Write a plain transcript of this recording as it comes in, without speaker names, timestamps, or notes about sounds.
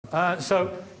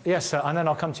Yes, sir, and then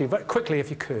I'll come to you very quickly if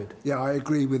you could. Yeah, I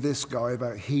agree with this guy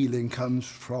about healing comes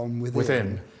from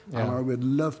within. Yeah. And I would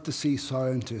love to see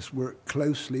scientists work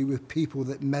closely with people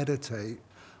that meditate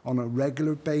on a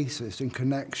regular basis in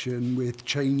connection with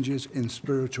changes in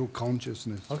spiritual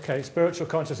consciousness. OK, spiritual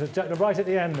consciousness. Right at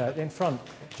the end there, in front,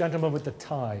 gentleman with the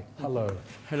tie. Hello.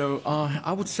 Hello.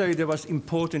 I would say there was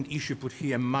important issue put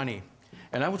here, money.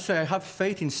 And I would say I have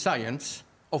faith in science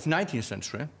of 19th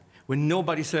century, when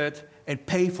nobody said, and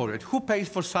pay for it. Who pays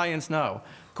for science now?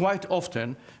 Quite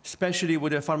often, especially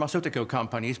with the pharmaceutical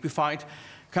companies, we find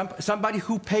somebody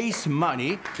who pays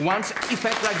money wants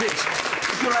effect like this.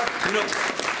 If you're like, you know,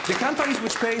 the companies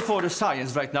which pay for the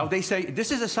science right now, they say,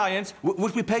 this is a science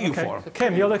which we pay you for.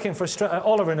 Kim, you're looking for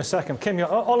Oliver in a second. Kim,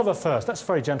 Oliver first. That's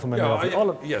very gentlemanly of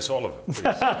you. Yes, Oliver, please.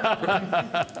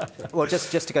 Well,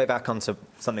 just to go back onto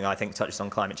something I think touches on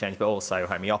climate change, but also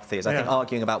homeopathy, is I think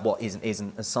arguing about what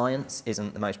isn't a science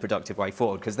isn't the most productive way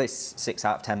forward, because this 6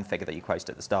 out of 10 figure that you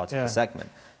quoted at the start of the segment,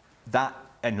 that,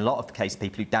 in a lot of the case,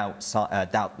 people who doubt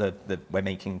that we're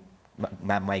making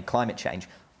man-made climate change,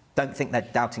 don't think they're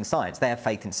doubting science. They have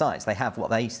faith in science. They have what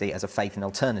they see as a faith in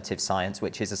alternative science,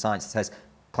 which is a science that says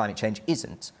climate change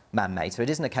isn't man-made. So it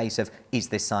isn't a case of, is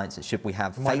this science, and should we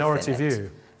have faith in it? Minority view.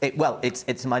 Well,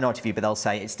 it's a minority view, but they'll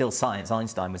say it's still science.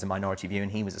 Einstein was a minority view,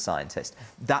 and he was a scientist.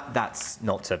 That's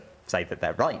not to say that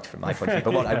they're right from my point of view,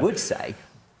 but what I would say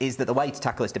is that the way to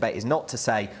tackle this debate is not to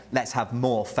say, let's have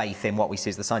more faith in what we see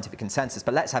as the scientific consensus,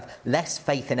 but let's have less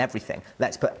faith in everything.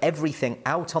 Let's put everything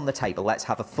out on the table. Let's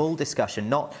have a full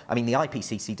discussion. I mean, the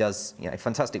IPCC does, you know,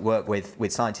 fantastic work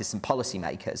with scientists and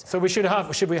policymakers. So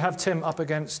should we have Tim up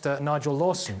against Nigel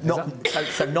Lawson?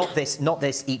 So not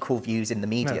this equal views in the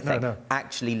media thing. No.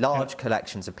 Actually, large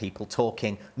collections of people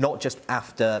talking, not just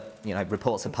after, you know,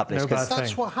 reports are published.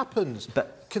 That's what happens.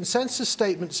 But consensus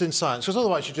statements in science, because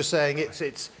otherwise you're just saying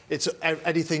it's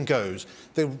anything goes.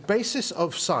 The basis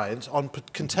of science on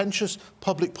contentious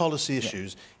public policy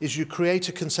issues is you create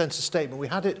a consensus statement. We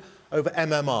had it over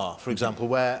MMR, for example,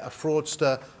 where a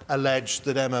fraudster alleged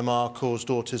that MMR caused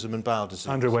autism and bowel disease.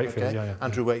 Andrew Wakefield,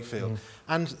 Andrew Wakefield.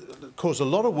 And caused a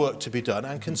lot of work to be done,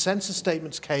 and consensus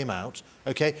statements came out,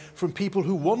 from people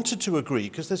who wanted to agree,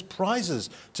 because there's prizes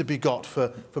to be got for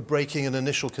breaking an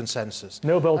initial consensus.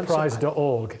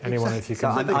 Nobelprize.org, anyone, if you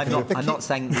can. I'm not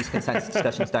saying these consensus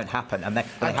discussions don't happen, and they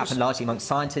happen largely amongst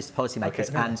scientists,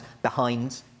 policymakers, and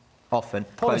behind, often,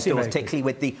 closed doors, particularly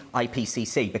with the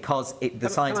IPCC, because the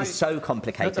science is so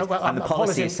complicated and the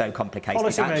policy is so complicated.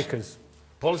 Policymakers.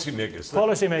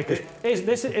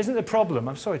 Isn't the problem,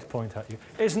 I'm sorry to point at you,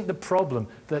 isn't the problem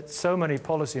that so many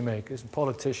policymakers and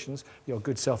politicians, your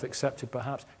good self-accepted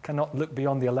perhaps, cannot look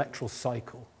beyond the electoral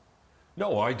cycle?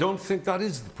 No, I don't think that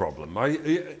is the problem.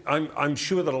 I'm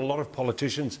sure that a lot of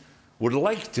politicians would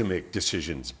like to make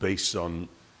decisions based on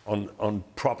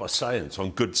proper science, on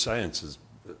good science,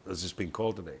 as it's been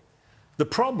called today. The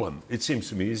problem, it seems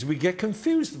to me, is we get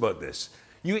confused about this.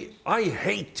 I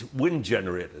hate wind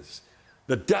generators.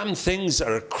 The damn things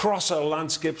are across our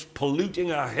landscapes,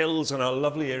 polluting our hills and our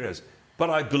lovely areas. But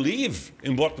I believe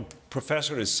in what the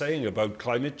professor is saying about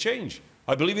climate change.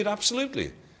 I believe it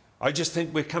absolutely. I just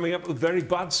think we're coming up with very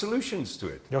bad solutions to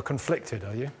it. You're conflicted,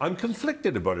 are you? I'm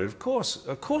conflicted about it, of course.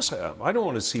 Of course I am. I don't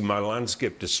want to see my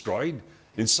landscape destroyed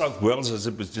in South Wales as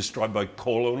it was destroyed by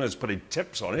coal owners putting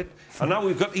tips on it. And now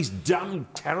we've got these damn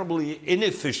terribly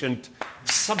inefficient,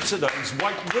 subsidised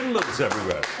white windmills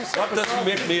everywhere. That doesn't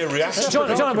make me a reactionary.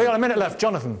 Jonathan, we've got a minute left.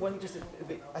 Jonathan. Well,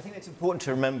 I think it's important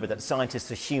to remember that scientists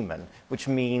are human, which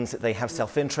means that they have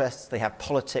self-interests, they have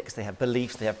politics, they have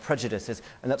beliefs, they have prejudices,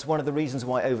 and that's one of the reasons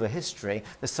why over history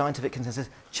the scientific consensus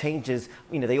changes.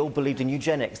 You know, they all believed in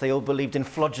eugenics, they all believed in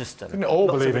phlogiston. Didn't all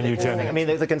believe in eugenics. I mean,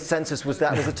 the consensus was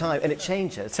that was the time, and it changes.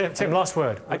 Tim, last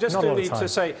word. I just do need to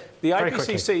say, the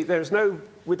IPCC,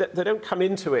 they don't come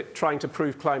into it trying to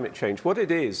prove climate change. What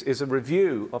it is a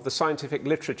review of the scientific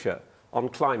literature on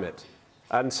climate.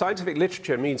 And scientific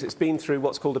literature means it's been through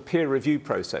what's called a peer review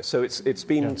process. So it's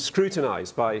been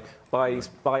scrutinised by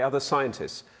other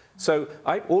scientists. So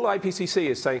all IPCC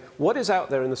is saying, what is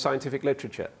out there in the scientific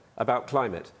literature about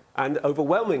climate? And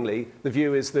overwhelmingly, the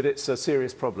view is that it's a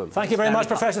serious problem. Thank you very much,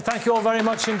 Professor. Thank you all very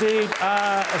much indeed.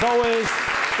 As always,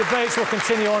 debates will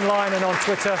continue online and on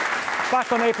Twitter.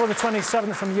 Back on April the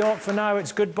 27th from York. For now,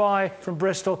 it's goodbye from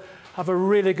Bristol. Have a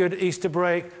really good Easter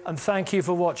break, and thank you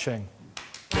for watching.